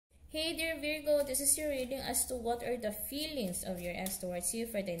Hey dear Virgo, this is your reading as to what are the feelings of your ex towards you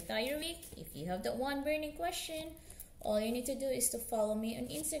for the entire week. If you have that one burning question, all you need to do is to follow me on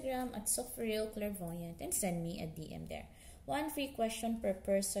Instagram at Sopheriel Clairvoyant and send me a DM there. One free question per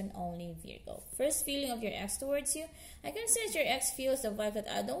person only, Virgo. First feeling of your ex towards you. I can sense your ex feels the vibe that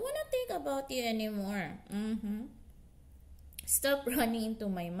I don't want to think about you anymore. Stop running into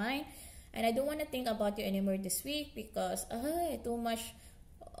my mind. And I don't want to think about you anymore this week because too much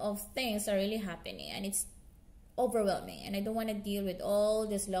of things are really happening and it's overwhelming, and I don't want to deal with all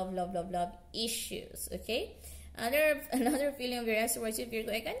this love issues. Okay, another feeling of your ex towards you,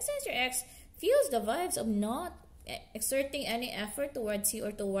 Virgo. I can sense your ex feels the vibes of not exerting any effort towards you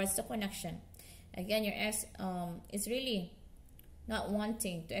or towards the connection. Again, your ex is really not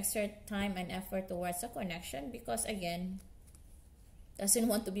wanting to exert time and effort towards the connection because, again, doesn't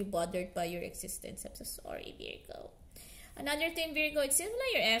want to be bothered by your existence. I'm so sorry, Virgo. Another thing, Virgo, it seems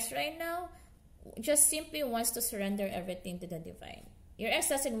like your ex right now just simply wants to surrender everything to the divine. Your ex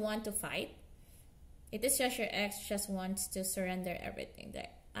doesn't want to fight. It is just your ex just wants to surrender everything.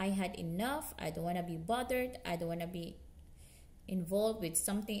 That I had enough. I don't want to be bothered. I don't want to be involved with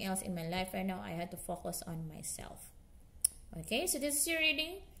something else in my life right now. I had to focus on myself. Okay, so this is your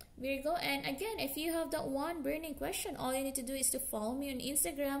reading, Virgo. And again, if you have that one burning question, all you need to do is to follow me on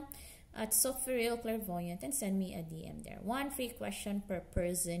Instagram at Sopheriel Clairvoyant and send me a DM there. One free question per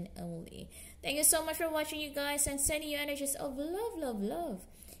person only. Thank you so much for watching, you guys, and sending you energies of love,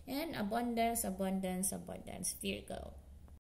 and abundance, Virgo.